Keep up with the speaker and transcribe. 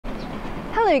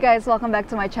Hello you guys, welcome back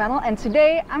to my channel, and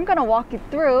today I'm gonna walk you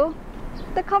through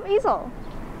the cup easel.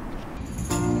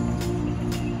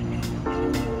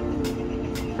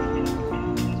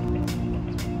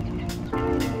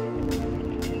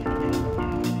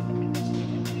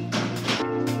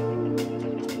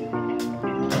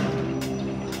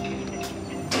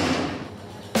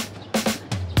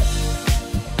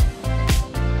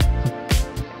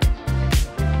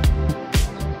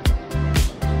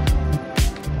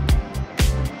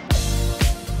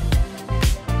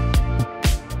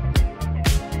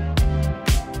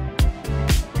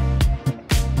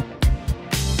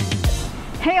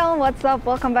 Hey y'all, what's up?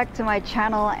 Welcome back to my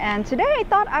channel, and today I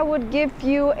thought I would give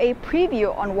you a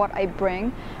preview on what I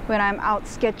bring when I'm out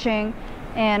sketching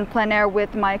in plein air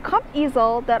with my cup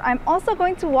easel that I'm also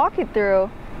going to walk you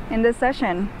through in this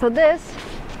session. So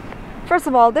first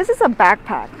of all, this is a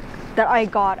backpack that I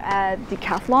got at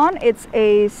Decathlon. It's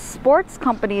a sports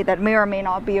company that may or may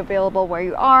not be available where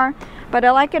you are, but I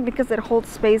like it because it holds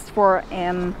space for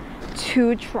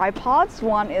two tripods.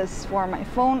 One is for my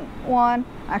phone,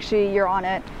 actually you're on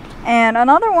it, and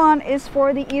another one is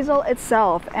for the easel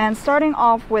itself. And starting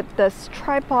off with this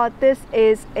tripod, this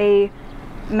is a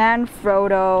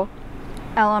Manfrotto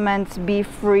Element Be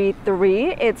Free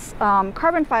 3. It's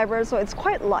carbon fiber, so it's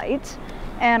quite light,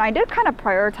 and I did kind of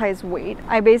prioritize weight.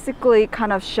 I basically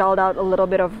kind of shelled out a little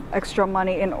bit of extra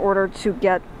money in order to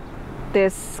get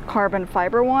this carbon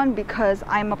fiber one because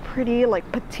I'm a pretty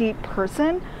petite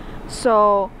person.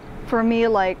 So for me,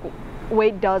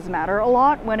 weight does matter a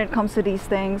lot when it comes to these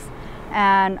things.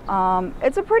 And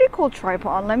it's a pretty cool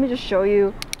tripod. Let me just show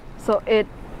you. So it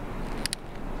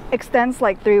extends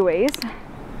three ways.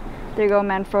 There you go,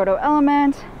 Manfrotto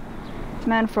Element,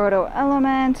 Manfrotto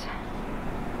Element.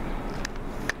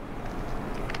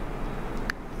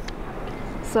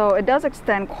 So it does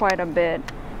extend quite a bit,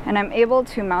 and I'm able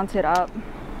to mount it up.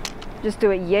 Just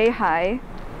do it yay high,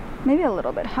 maybe a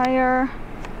little bit higher,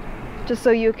 just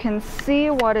so you can see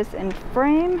what is in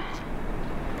frame.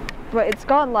 But it's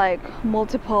got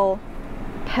multiple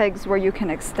pegs where you can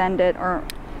extend it, or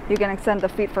you can extend the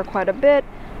feet for quite a bit.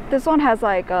 This one has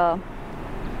can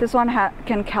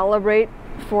calibrate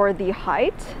for the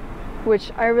height,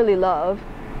 which I really love.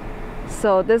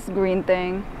 So this green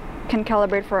thing can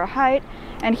calibrate for a height,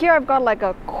 and here I've got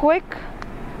a quick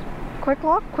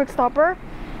lock, quick stopper,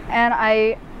 and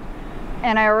I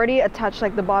already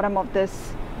attached the bottom of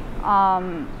this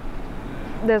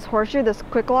this horseshoe, this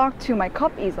quick lock, to my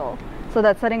cup easel, so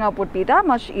that setting up would be that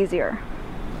much easier.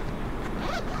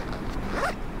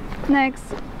 Next,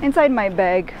 inside my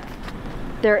bag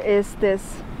there is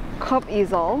this cup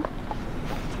easel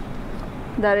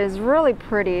that is really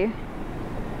pretty,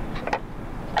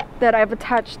 that I've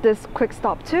attached this quick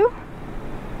stop to.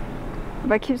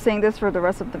 If I keep saying this for the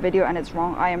rest of the video and it's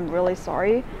wrong, I am really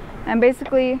sorry. And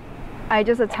basically I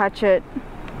just attach it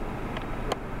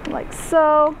like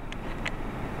so.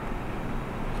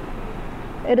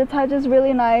 It attaches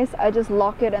really nice. I just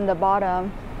lock it in the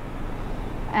bottom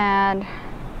and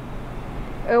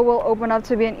it will open up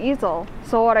to be an easel.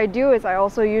 So what I do is I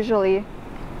also usually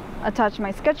attach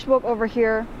my sketchbook over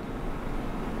here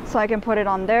so I can put it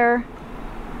on there.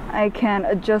 I can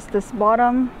adjust this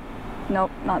bottom,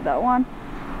 nope, not that one,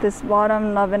 this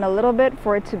bottom knob in a little bit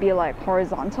for it to be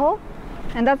horizontal.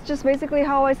 And that's just basically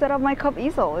how I set up my cup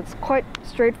easel. It's quite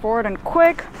straightforward and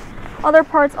quick. Other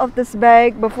parts of this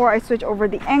bag, before I switch over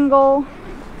the angle,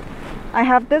 I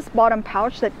have this bottom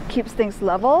pouch that keeps things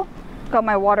level. Got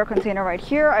my water container right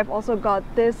here. I've also got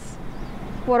this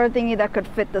water thingy that could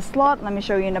fit the slot. Let me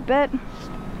show you in a bit.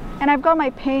 And I've got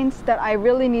my paints that I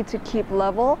really need to keep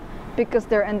level because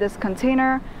they're in this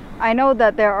container. I know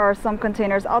that there are some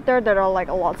containers out there that are a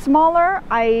lot smaller.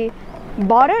 I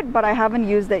bought it, but I haven't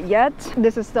used it yet.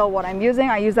 This is still what I'm using.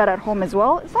 I use that at home as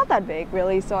well. It's not that big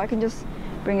really, so I can just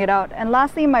bring it out. And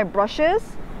lastly, my brushes.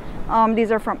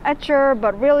 These are from Etcher,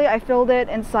 but really I filled it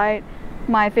inside.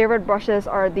 My favorite brushes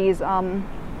are these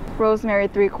Rosemary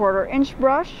 3/4 inch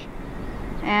brush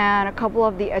and a couple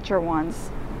of the Etcher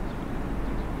ones.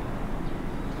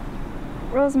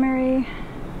 Rosemary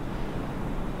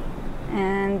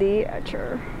and the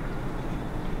Etcher.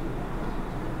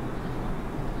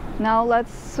 Now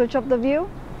let's switch up the view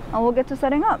and we'll get to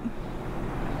setting up.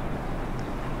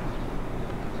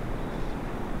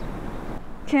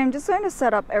 Okay, I'm just going to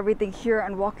set up everything here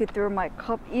and walk you through my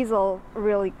cup easel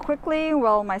really quickly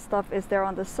while my stuff is there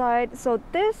on the side. So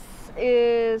this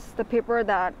is the paper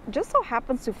that just so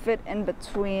happens to fit in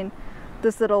between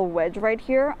this little wedge right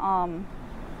here.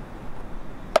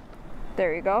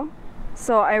 There you go.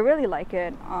 So I really like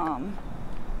it.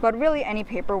 But really any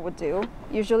paper would do.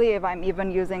 Usually if I'm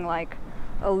even using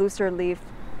a looser leaf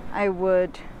I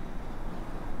would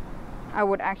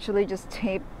actually just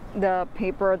tape the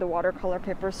paper, the watercolor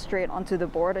paper, straight onto the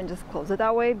board and just close it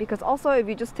that way, because also if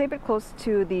you just tape it close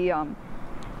to the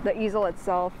easel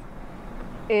itself,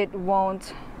 it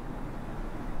won't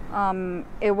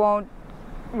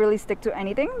really stick to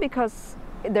anything, because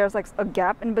there's like a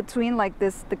gap in between, like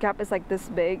this. The gap is like this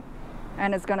big,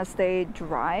 and it's gonna stay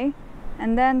dry.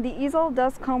 And then the easel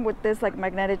does come with this like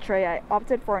magnetic tray. I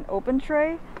opted for an open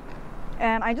tray,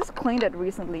 and I just cleaned it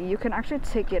recently. You can actually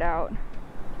take it out,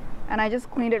 and I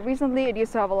just cleaned it recently. It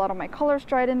used to have a lot of my colors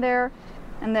dried in there,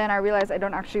 and then I realized I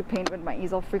don't actually paint with my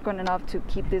easel frequent enough to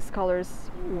keep these colors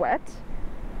wet,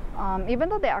 even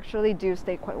though they actually do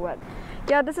stay quite wet.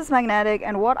 Yeah, this is magnetic,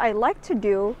 and what I like to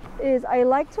do is I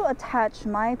like to attach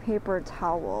my paper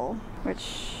towel,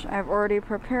 which I've already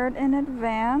prepared in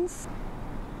advance.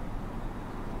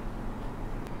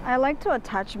 I like to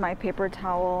attach my paper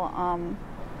towel,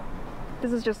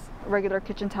 this is just regular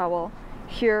kitchen towel,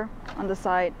 here on the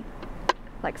side,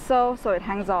 like so it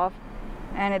hangs off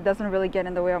and it doesn't really get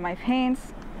in the way of my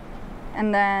paints.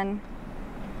 And then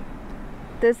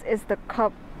this is the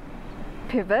cup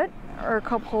pivot or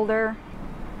cup holder.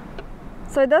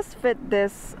 So it does fit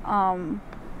this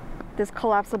this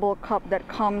collapsible cup that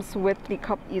comes with the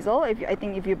cup easel, I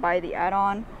think if you buy the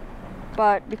add-on.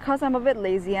 But because I'm a bit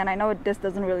lazy and I know this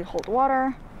doesn't really hold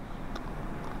water,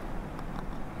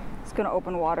 it's gonna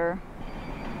open water.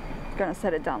 It's gonna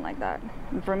set it down like that.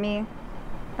 And for me,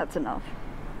 that's enough.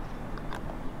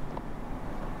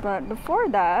 But before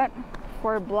that,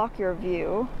 before I block your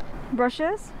view,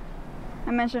 brushes.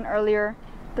 I mentioned earlier,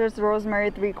 there's Rosemary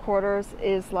 3/4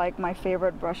 is like my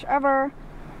favorite brush ever.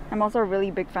 I'm also a really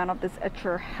big fan of this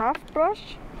Etcher half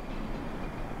brush.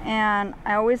 And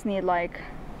I always need like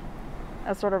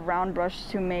a sort of round brush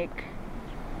to make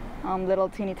little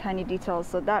teeny tiny details,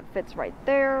 so that fits right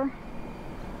there.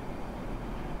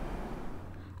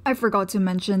 I forgot to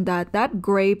mention that that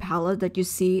gray palette that you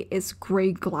see is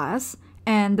gray glass,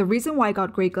 and the reason why I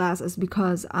got gray glass is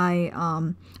because I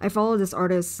follow this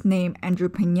artist named Andrew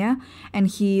Pena, and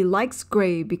he likes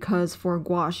gray because for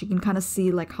gouache you can kind of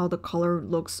see like how the color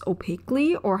looks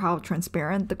opaquely or how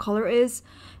transparent the color is.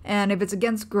 And if it's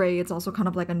against gray, it's also kind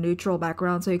of like a neutral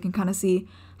background, so you can kind of see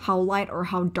how light or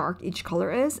how dark each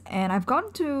color is. And I've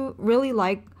gotten to really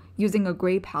like using a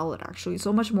gray palette actually,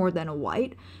 so much more than a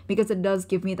white, because it does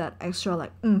give me that extra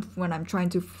like oomph when I'm trying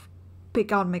to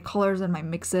pick out my colors and my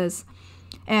mixes.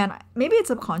 And maybe it's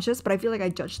subconscious, but I feel like I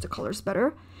judge the colors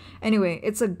better. Anyway,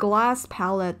 it's a glass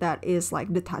palette that is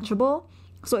like detachable,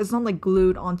 so it's not like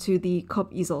glued onto the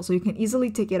cup easel, so you can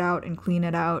easily take it out and clean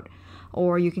it out.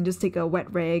 Or you can just take a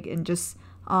wet rag and just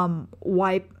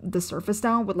wipe the surface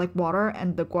down with like water,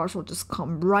 and the gouache will just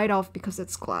come right off because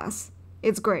it's glass.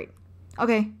 It's great.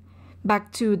 Okay,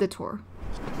 back to the tour.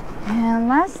 And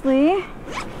lastly,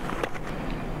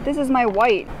 this is my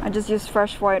white. I just used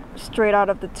fresh white straight out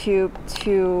of the tube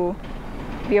to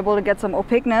be able to get some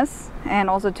opaqueness and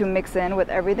also to mix in with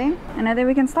everything. And I think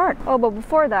we can start. Oh, but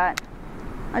before that,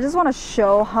 I just want to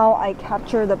show how I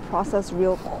capture the process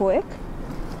real quick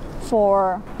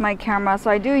for my camera. So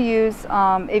I do use,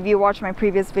 if you watch my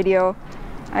previous video,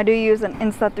 I do use an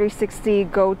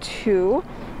Insta360 Go 2,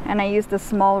 and I use the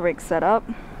small rig setup.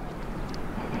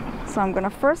 So I'm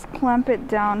gonna first clamp it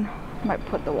down. Might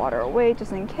put the water away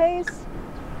just in case.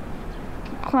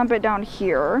 Clamp it down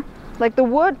here. Like the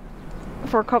wood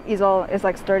for cup easel is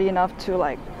like sturdy enough to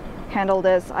like handle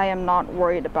this. I am not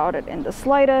worried about it in the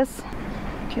slightest.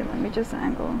 Okay, let me just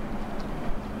angle.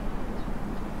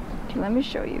 Okay, let me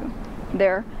show you.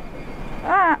 There.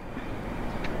 Ah!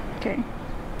 Okay.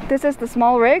 This is the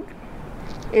small rig.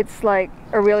 It's like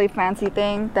a really fancy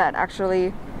thing that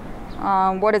actually,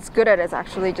 what it's good at is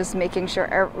actually just making sure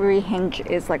every hinge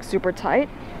is like super tight.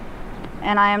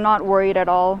 And I am not worried at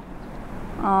all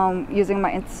using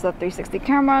my Insta360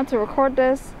 camera to record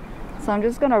this. So I'm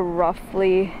just gonna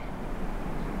roughly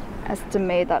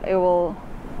estimate that it will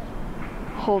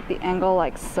hold the angle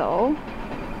like so.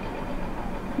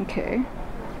 Okay.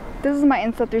 This is my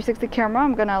Insta360 camera.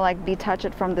 I'm gonna like detach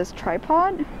it from this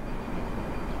tripod.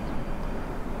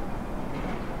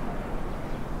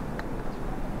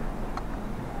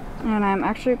 And I'm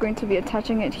actually going to be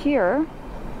attaching it here.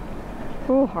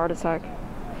 Ooh, heart attack.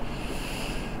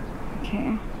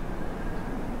 Okay.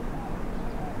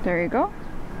 There you go.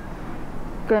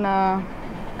 Gonna,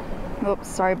 oops,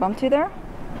 sorry, bumped you there.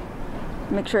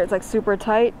 Make sure it's like super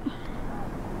tight.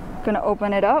 Gonna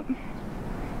open it up,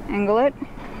 angle it,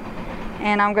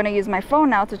 and I'm gonna use my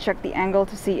phone now to check the angle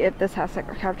to see if this has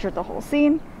captured the whole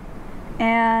scene.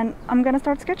 And I'm gonna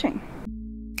start sketching.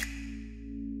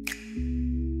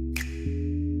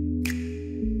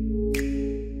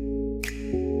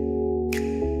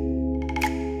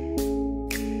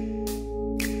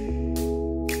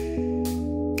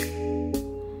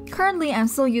 currently I'm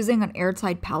still using an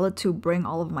airtight palette to bring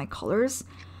all of my colors,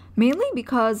 mainly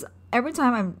because every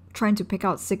time I'm trying to pick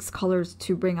out 6 colors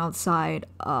to bring outside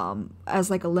as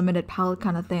like a limited palette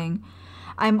kind of thing,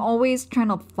 I'm always trying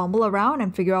to fumble around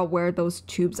and figure out where those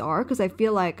tubes are, because I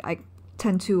feel like I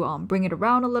tend to bring it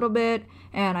around a little bit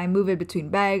and I move it between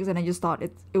bags, and I just thought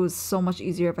it was so much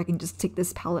easier if I can just take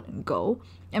this palette and go.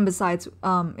 And besides,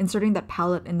 inserting that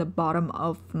palette in the bottom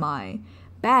of my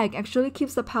bag actually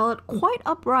keeps the palette quite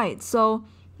upright, so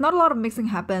not a lot of mixing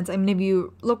happens. I mean, if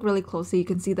you look really closely, you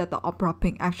can see that the opera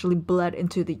pink actually bled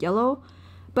into the yellow.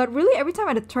 But really, every time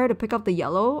I try to pick up the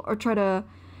yellow or try to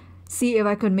see if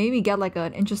I could maybe get like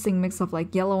an interesting mix of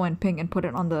like yellow and pink and put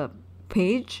it on the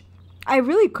page, I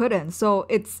really couldn't. So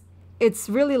it's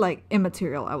really like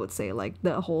immaterial, I would say, like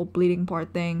the whole bleeding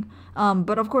part thing.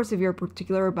 But of course, if you're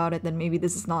particular about it, then maybe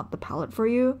this is not the palette for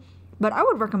you. But I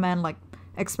would recommend like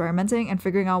experimenting and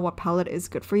figuring out what palette is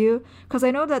good for you, because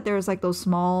I know that there's like those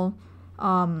small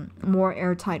more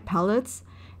airtight palettes,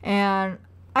 and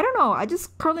I don't know, I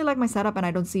just currently like my setup and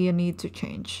I don't see a need to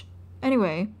change.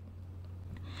 Anyway,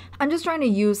 I'm just trying to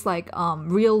use like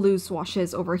real loose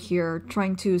washes over here,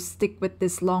 trying to stick with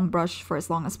this long brush for as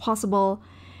long as possible.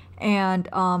 And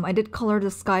I did color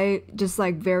the sky just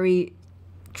like very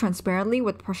transparently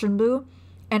with Prussian blue,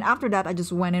 and after that I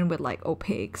just went in with like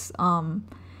opaques.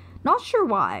 Not sure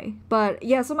why, but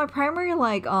yeah, so my primary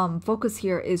like focus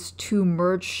here is to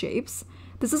merge shapes.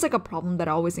 This is like a problem that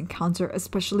I always encounter,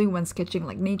 especially when sketching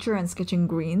like nature and sketching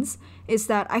greens, is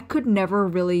that I could never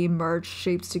really merge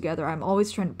shapes together. I'm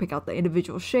always trying to pick out the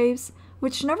individual shapes,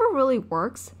 which never really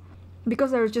works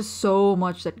because there's just so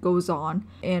much that goes on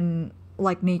in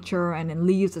like nature and in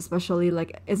leaves especially.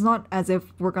 Like, it's not as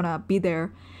if we're gonna be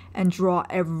there and draw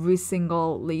every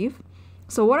single leaf.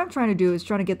 So what I'm trying to do is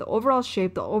trying to get the overall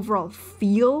shape, the overall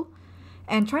feel,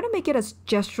 and trying to make it as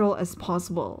gestural as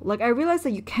possible. Like, I realize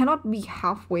that you cannot be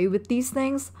halfway with these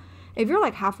things. If you're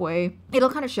like halfway, it'll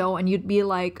kind of show and you'd be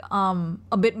like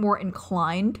a bit more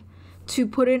inclined to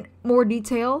put in more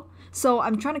detail. So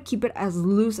I'm trying to keep it as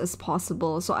loose as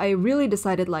possible. So I really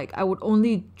decided like I would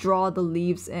only draw the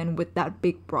leaves in with that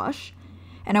big brush,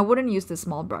 and I wouldn't use this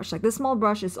small brush. Like, this small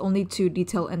brush is only to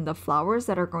detail in the flowers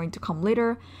that are going to come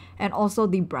later, and also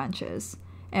the branches.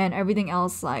 And everything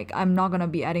else, like, I'm not gonna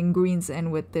be adding greens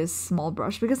in with this small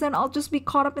brush, because then I'll just be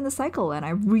caught up in the cycle, and I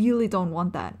really don't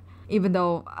want that. Even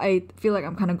though I feel like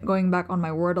I'm kind of going back on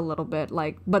my word a little bit,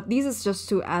 like, but these is just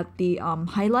to add the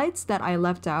highlights that I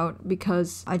left out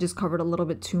because I just covered a little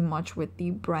bit too much with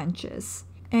the branches.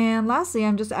 And lastly,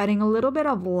 I'm just adding a little bit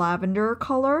of lavender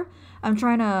color. I'm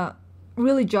trying to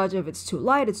really judge if it's too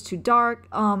light, it's too dark.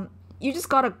 You just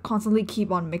gotta constantly keep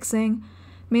on mixing,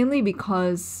 mainly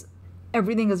because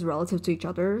everything is relative to each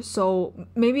other. So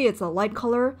maybe it's a light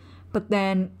color, but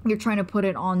then you're trying to put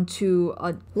it onto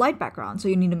a light background, so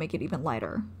you need to make it even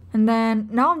lighter. And then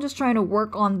now I'm just trying to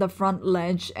work on the front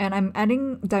ledge, and I'm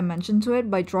adding dimension to it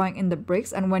by drawing in the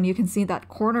bricks. And when you can see that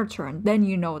corner turn, then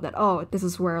you know that, oh, this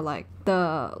is where like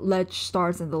the ledge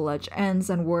starts and the ledge ends,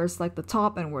 and where's like the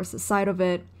top and where's the side of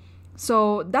it.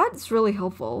 So that's really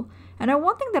helpful. And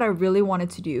one thing that I really wanted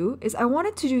to do is I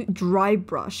wanted to dry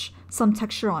brush some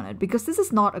texture on it, because this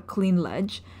is not a clean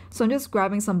ledge. So I'm just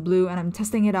grabbing some blue and I'm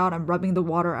testing it out. I'm rubbing the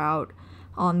water out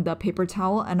on the paper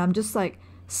towel, and I'm just like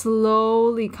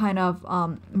slowly kind of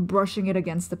brushing it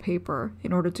against the paper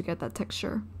in order to get that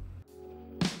texture.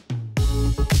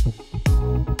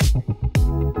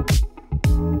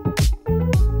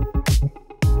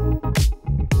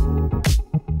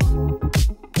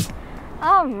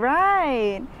 All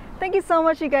right. Thank you so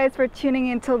much, you guys, for tuning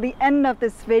in till the end of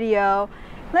this video.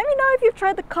 Let me know if you've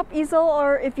tried the cup easel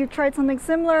or if you've tried something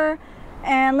similar,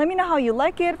 and let me know how you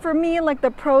like it. For me, like,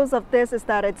 the pros of this is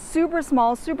that it's super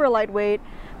small, super lightweight,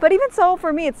 but even so,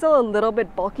 for me, it's still a little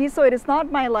bit bulky, so it is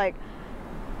not my like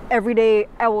everyday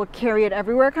I will carry it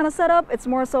everywhere kind of setup. It's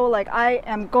more so like I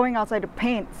am going outside to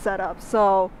paint setup,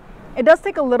 so it does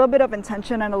take a little bit of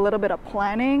intention and a little bit of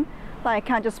planning. Like, I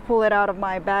can't just pull it out of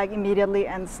my bag immediately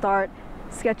and start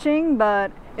sketching,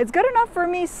 but it's good enough for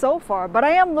me so far. But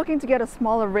I am looking to get a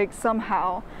smaller rig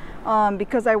somehow,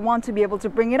 because I want to be able to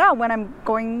bring it out when I'm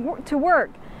going to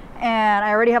work, and I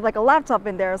already have like a laptop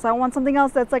in there, so I want something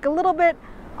else that's like a little bit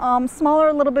smaller,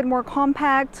 a little bit more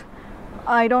compact.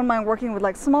 I don't mind working with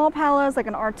like small palettes, like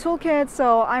an art toolkit,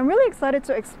 so I'm really excited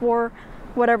to explore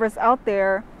whatever's out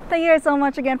there. Thank you guys so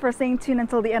much again for staying tuned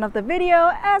until the end of the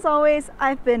video. As always,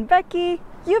 I've been Becky,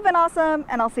 you've been awesome,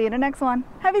 and I'll see you in the next one.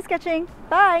 Happy sketching,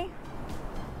 bye!